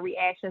emotions and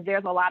reactions,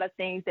 there's a lot of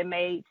things that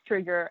may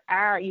trigger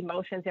our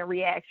emotions and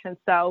reactions.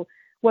 So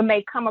what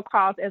may come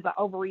across as an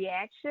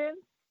overreaction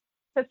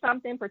to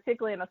something,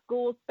 particularly in a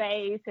school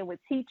space and with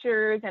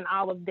teachers and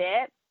all of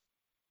that,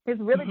 It's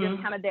really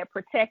just kind of that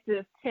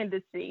protective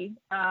tendency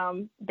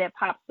that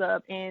pops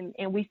up, and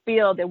we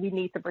feel that we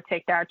need to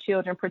protect our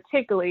children,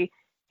 particularly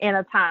in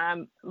a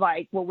time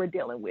like what we're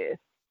dealing with.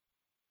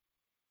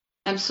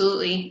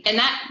 Absolutely. And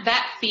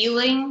that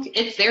feeling,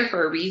 it's there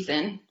for a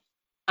reason.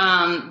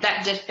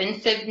 That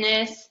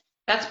defensiveness,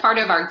 that's part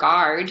of our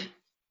guard.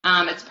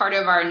 It's part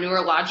of our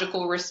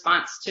neurological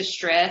response to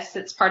stress.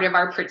 It's part of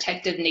our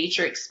protective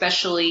nature,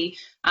 especially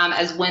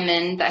as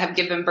women that have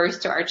given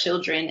birth to our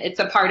children. It's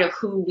a part of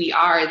who we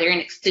are. They're an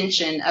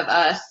extension of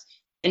us.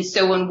 And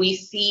so when we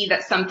see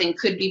that something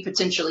could be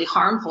potentially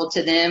harmful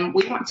to them,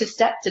 we want to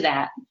step to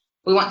that.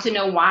 We want to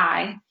know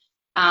why.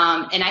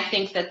 And I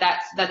think that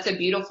that's a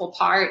beautiful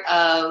part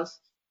of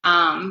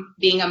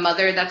being a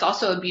mother. That's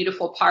also a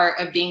beautiful part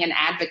of being an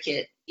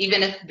advocate.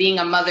 Even if being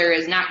a mother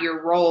is not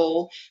your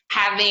role,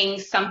 having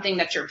something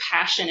that you're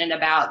passionate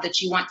about, that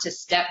you want to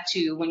step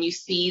to when you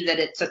see that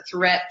it's a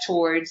threat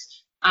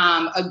towards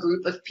a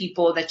group of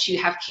people that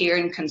you have care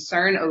and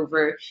concern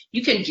over,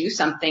 you can do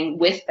something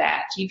with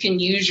that. You can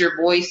use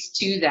your voice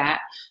to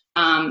that.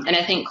 And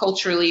I think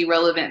culturally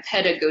relevant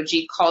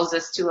pedagogy calls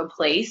us to a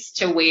place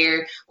to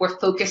where we're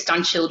focused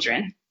on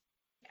children.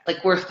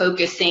 Like we're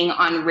focusing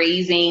on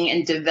raising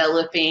and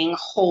developing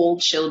whole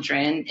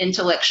children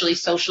intellectually,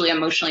 socially,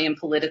 emotionally, and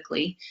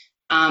politically.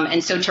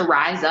 And so to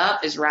rise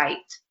up is right.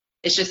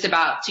 It's just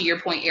about, to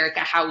your point, Erica,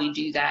 how we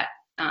do that.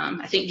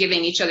 I think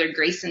giving each other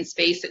grace and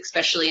space,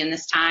 especially in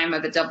this time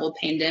of a double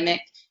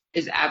pandemic,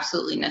 is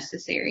absolutely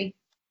necessary.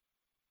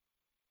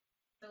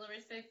 So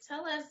Larissa,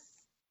 tell us,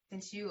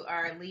 since you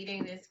are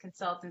leading this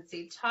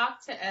consultancy,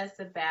 talk to us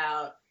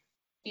about,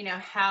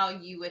 how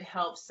you would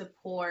help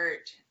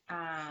support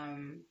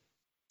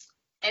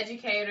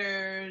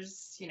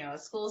educators, a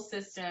school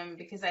system,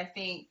 because I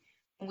think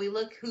when we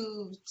look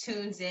who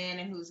tunes in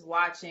and who's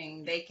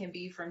watching, they can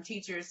be from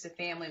teachers to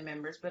family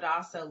members, but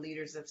also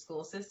leaders of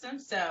school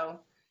systems. So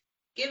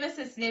give us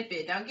a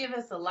snippet. Don't give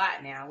us a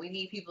lot now. We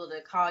need people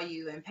to call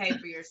you and pay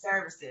for your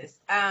services.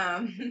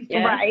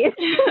 Right.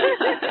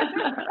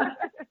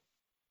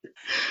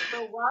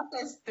 So walk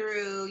us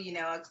through,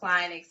 a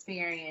client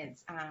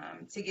experience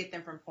to get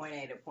them from point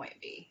A to point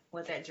B,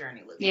 what that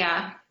journey looks like.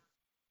 Yeah.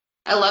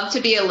 I love to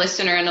be a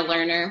listener and a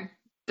learner.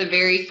 The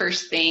very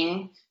first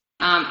thing.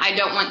 I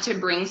don't want to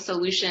bring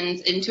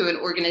solutions into an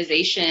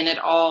organization at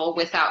all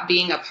without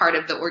being a part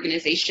of the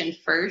organization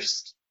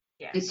first.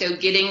 Yeah. And so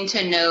getting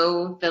to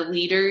know the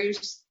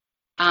leaders,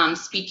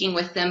 speaking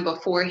with them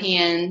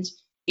beforehand,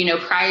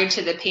 prior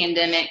to the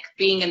pandemic,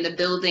 being in the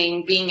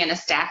building, being in a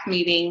staff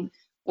meeting.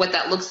 What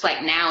that looks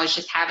like now is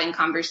just having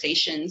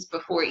conversations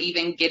before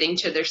even getting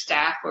to their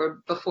staff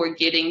or before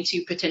getting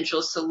to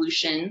potential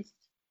solutions.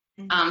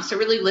 So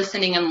really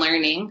listening and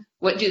learning.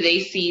 What do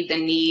they see the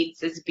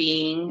needs as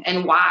being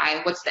and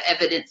why? What's the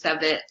evidence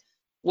of it?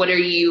 What are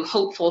you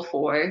hopeful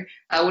for?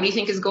 What do you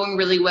think is going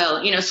really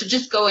well? So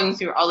just going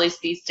through all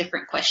these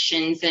different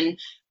questions. And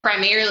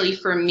primarily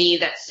for me,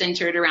 that's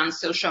centered around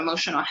social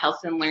emotional health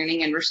and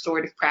learning and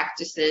restorative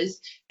practices.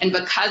 And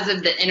because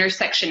of the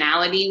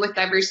intersectionality with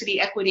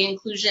diversity, equity,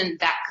 inclusion,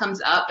 that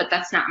comes up, but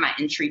that's not my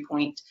entry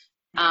point.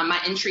 My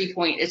entry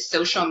point is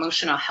social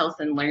emotional health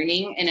and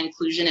learning, and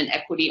inclusion and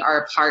equity are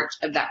a part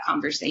of that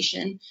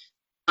conversation.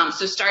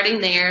 So starting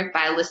there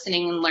by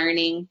listening and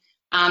learning,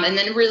 and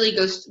then it really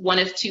goes one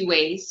of two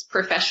ways: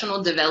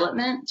 professional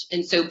development.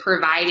 And so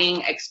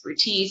providing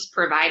expertise,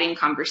 providing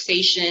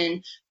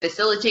conversation,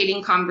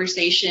 facilitating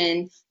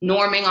conversation,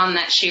 norming on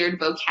that shared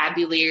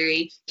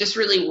vocabulary, just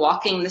really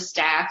walking the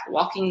staff,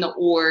 walking the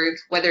org,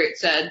 whether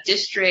it's a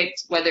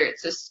district, whether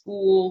it's a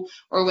school,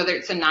 or whether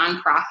it's a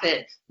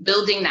nonprofit,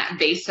 building that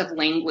base of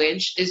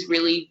language is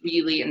really,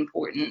 really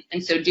important.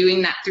 And so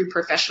doing that through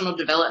professional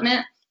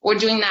development or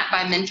doing that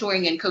by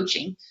mentoring and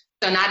coaching.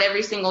 So not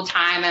every single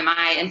time am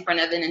I in front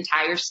of an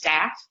entire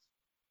staff.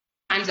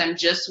 Sometimes I'm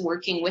just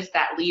working with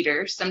that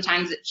leader.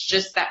 Sometimes it's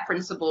just that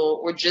principal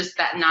or just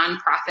that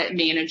nonprofit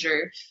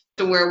manager,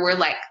 to where we're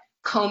like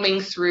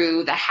combing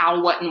through the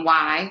how, what, and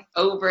why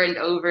over and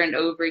over and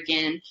over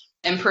again,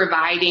 and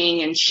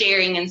providing and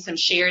sharing in some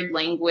shared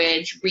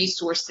language,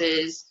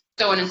 resources,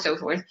 so on and so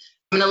forth.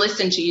 I'm going to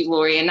listen to you,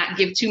 Lori, and not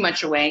give too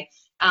much away.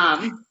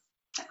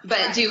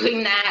 But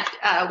doing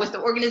that with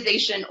the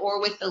organization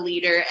or with the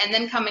leader, and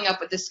then coming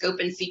up with the scope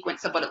and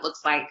sequence of what it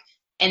looks like.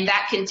 And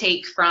that can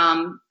take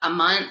from a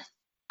month,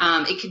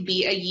 it could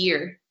be a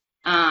year.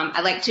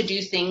 I like to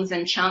do things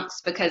in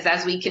chunks because,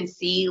 as we can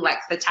see, like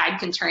the tide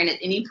can turn at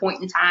any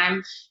point in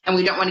time, and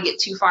we don't want to get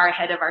too far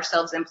ahead of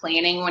ourselves in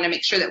planning. We want to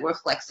make sure that we're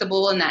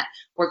flexible and that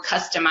we're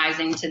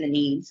customizing to the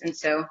needs. And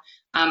so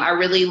I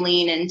really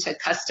lean into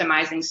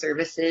customizing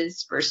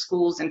services for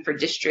schools and for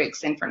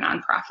districts and for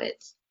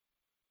nonprofits.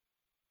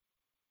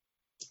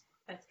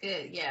 That's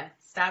good. Yeah.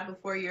 Stop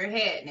before you're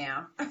ahead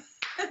now.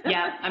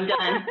 Yeah, I'm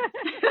done.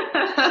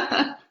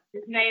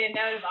 Just made a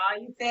note of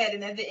all you said,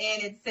 and at the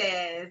end it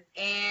says,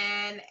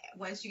 and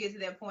once you get to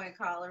that point,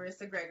 call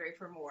Larissa Gregory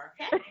for more.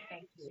 Okay?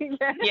 Thank you.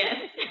 Yes.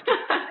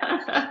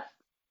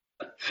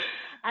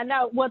 I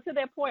know. Well, to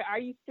that point, are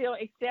you still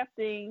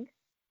accepting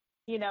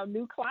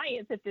new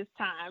clients at this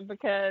time,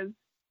 because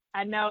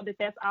I know that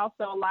that's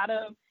also a lot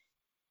of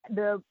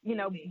the,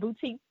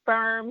 boutique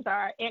firms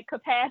are at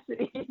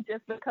capacity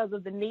just because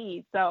of the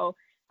need. So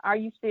are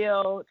you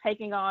still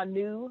taking on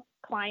new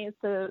clients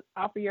to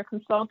offer your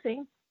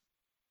consulting?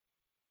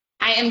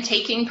 I am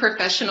taking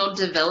professional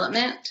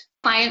development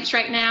clients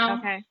right now,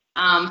 Okay.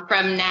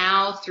 from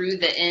now through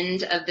the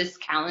end of this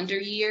calendar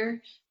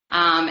year.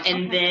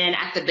 And then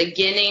at the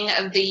beginning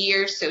of the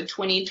year, so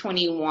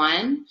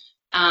 2021,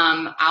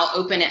 I'll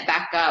open it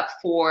back up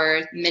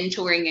for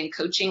mentoring and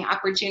coaching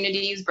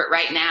opportunities. But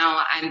right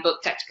now I'm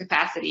booked at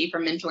capacity for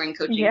mentoring and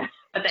coaching. Yeah.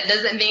 But that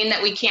doesn't mean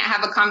that we can't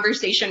have a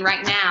conversation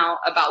right now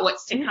about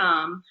what's to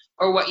come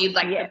or what you'd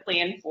like to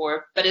plan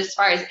for. But as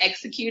far as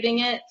executing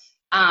it,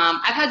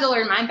 I've had to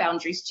learn my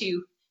boundaries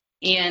too.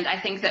 And I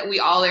think that we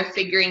all are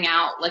figuring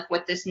out like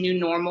what this new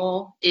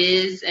normal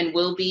is and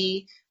will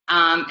be.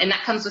 And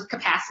that comes with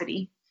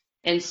capacity.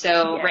 And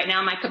so right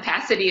now my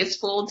capacity is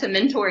full to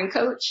mentor and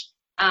coach.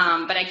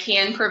 But I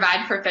can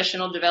provide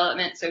professional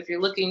development. So if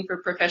you're looking for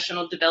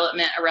professional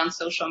development around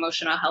social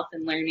emotional health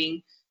and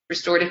learning,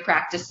 restorative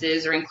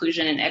practices, or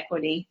inclusion and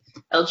equity,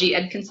 LG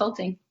Ed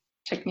Consulting,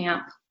 check me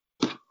out.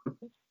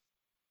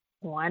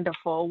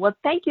 Wonderful. Well,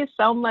 thank you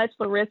so much,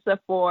 Larissa,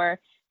 for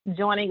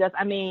joining us.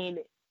 I mean,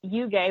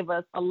 you gave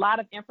us a lot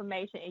of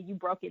information and you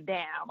broke it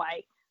down.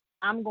 Like,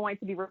 I'm going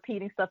to be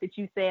repeating stuff that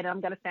you said, and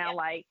I'm going to sound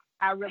like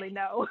I really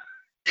know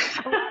a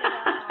lot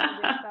about all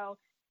of this.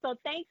 So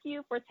thank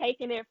you for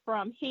taking it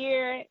from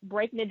here,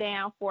 breaking it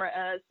down for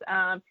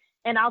us,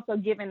 and also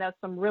giving us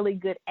some really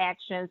good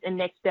actions and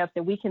next steps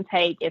that we can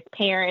take as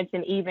parents,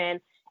 and even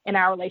in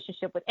our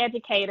relationship with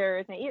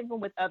educators and even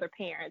with other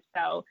parents.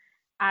 So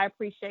I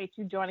appreciate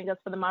you joining us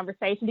for the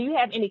conversation. Do you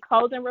have any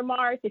closing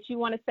remarks that you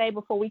want to say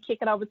before we kick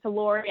it over to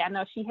Lori? I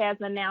know she has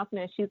an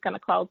announcement and she's going to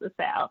close us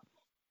out.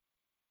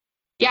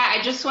 Yeah,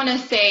 I just want to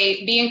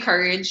say, be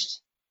encouraged.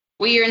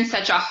 We are in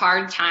such a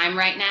hard time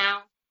right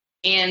now.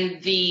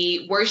 And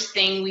the worst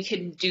thing we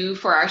could do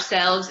for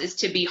ourselves is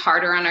to be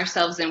harder on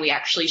ourselves than we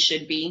actually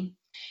should be.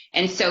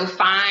 And so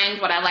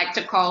find what I like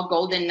to call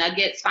golden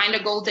nuggets. Find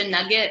a golden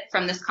nugget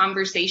from this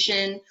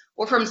conversation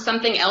or from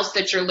something else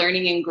that you're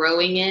learning and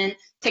growing in.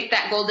 Take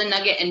that golden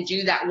nugget and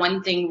do that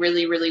one thing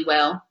really, really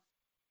well.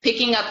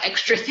 Picking up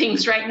extra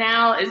things right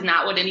now is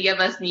not what any of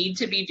us need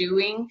to be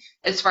doing,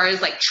 as far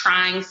as like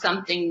trying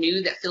something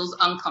new that feels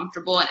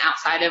uncomfortable and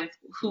outside of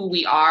who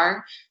we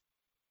are.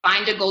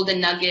 Find a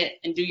golden nugget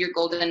and do your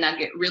golden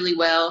nugget really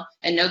well,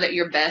 and know that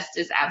your best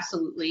is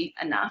absolutely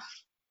enough.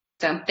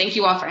 So thank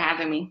you all for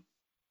having me.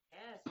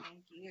 Yes,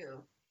 thank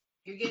you.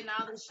 You're getting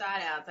all the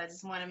shout outs. I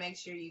just want to make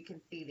sure you can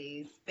see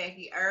these.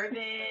 Becky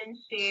Irvin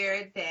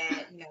shared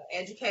that,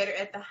 educator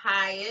at the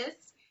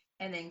highest.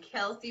 And then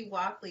Kelsey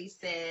Walkley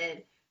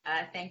said,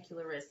 thank you,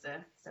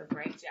 Larissa. So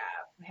great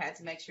job. We had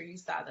to make sure you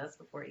saw those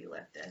before you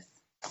left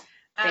us.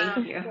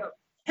 Thank you.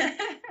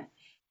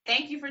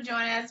 Thank you for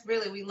joining us.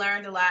 Really, we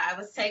learned a lot. I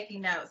was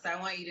taking notes. I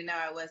want you to know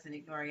I wasn't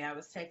ignoring. I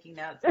was taking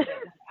notes.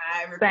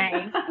 I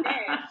repeat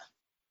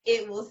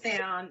it will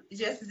sound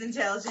just as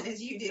intelligent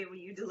as you did when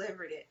you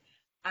delivered it.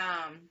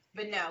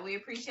 But no, we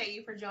appreciate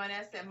you for joining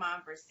us at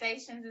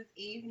Momversations this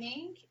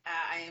evening.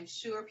 I am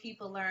sure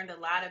people learned a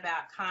lot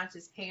about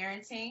conscious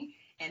parenting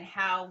and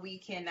how we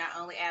can not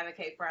only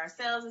advocate for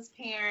ourselves as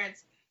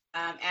parents,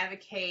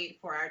 advocate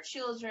for our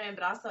children,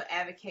 but also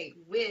advocate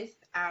with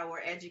our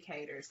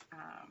educators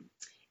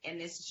in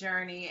this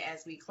journey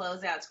as we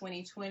close out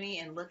 2020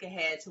 and look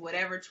ahead to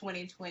whatever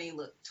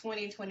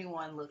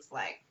 2021 looks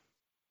like.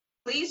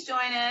 Please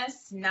join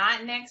us,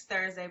 not next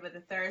Thursday, but the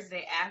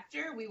Thursday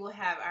after. We will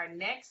have our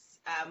next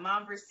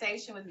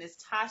conversation with Ms.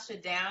 Tasha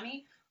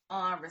Downey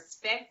on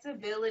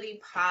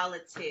respectability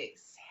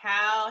politics.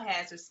 How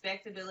has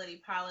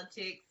respectability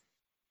politics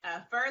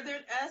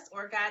furthered us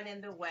or gotten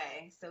in the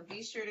way? So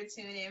be sure to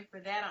tune in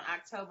for that on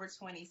October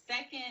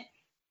 22nd,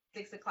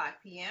 6 o'clock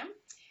p.m.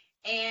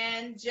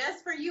 And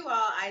just for you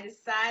all, I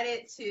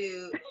decided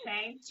to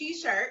change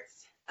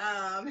t-shirts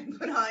and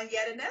put on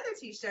yet another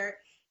t-shirt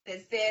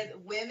that says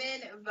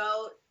Women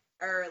Vote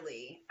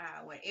Early.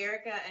 When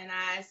Erica and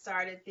I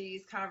started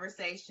these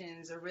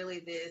conversations, or really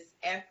this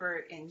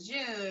effort in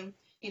June,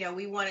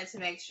 we wanted to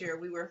make sure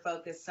we were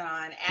focused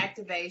on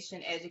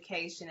activation,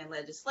 education, and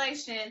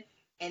legislation.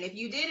 And if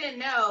you didn't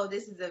know,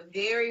 this is a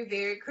very,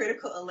 very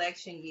critical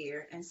election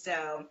year. And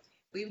so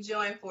we've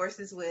joined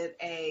forces with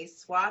a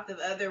swath of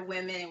other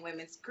women and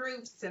women's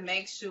groups to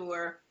make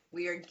sure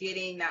we are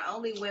getting not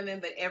only women,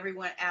 but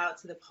everyone out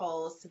to the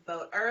polls to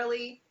vote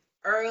early.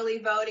 Early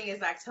voting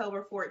is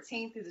October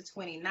 14th through the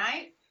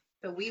 29th.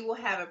 So we will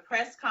have a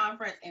press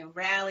conference and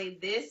rally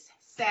this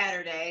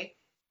Saturday,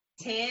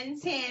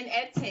 10/10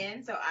 at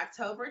 10. So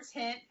October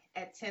 10th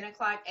at 10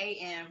 o'clock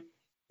a.m.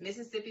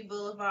 Mississippi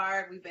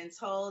Boulevard. We've been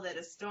told that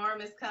a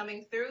storm is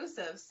coming through.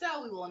 So if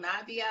so, we will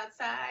not be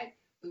outside.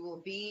 We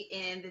will be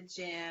in the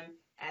gym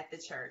at the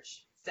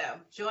church. So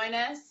join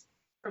us.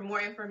 For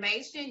more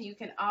information, you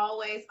can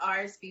always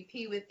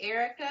RSVP with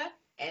Erica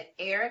at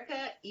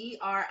Erica,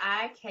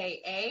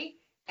 ERIKA,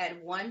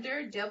 at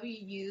Wonder,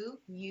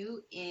 WUNDHER.com.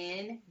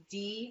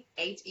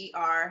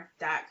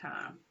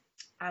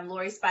 I'm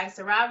Lori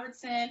Spicer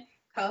Robertson,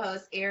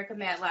 co-host Erica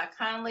Matlock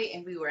Conley,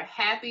 and we were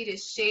happy to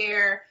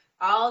share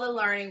all the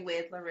learning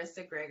with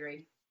Larissa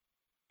Gregory.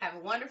 Have a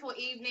wonderful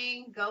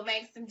evening. Go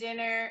make some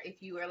dinner.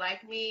 If you are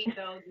like me,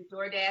 go do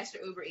DoorDash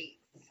or Uber Eats.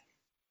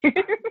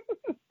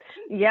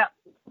 Yep.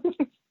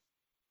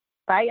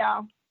 Bye,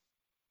 y'all.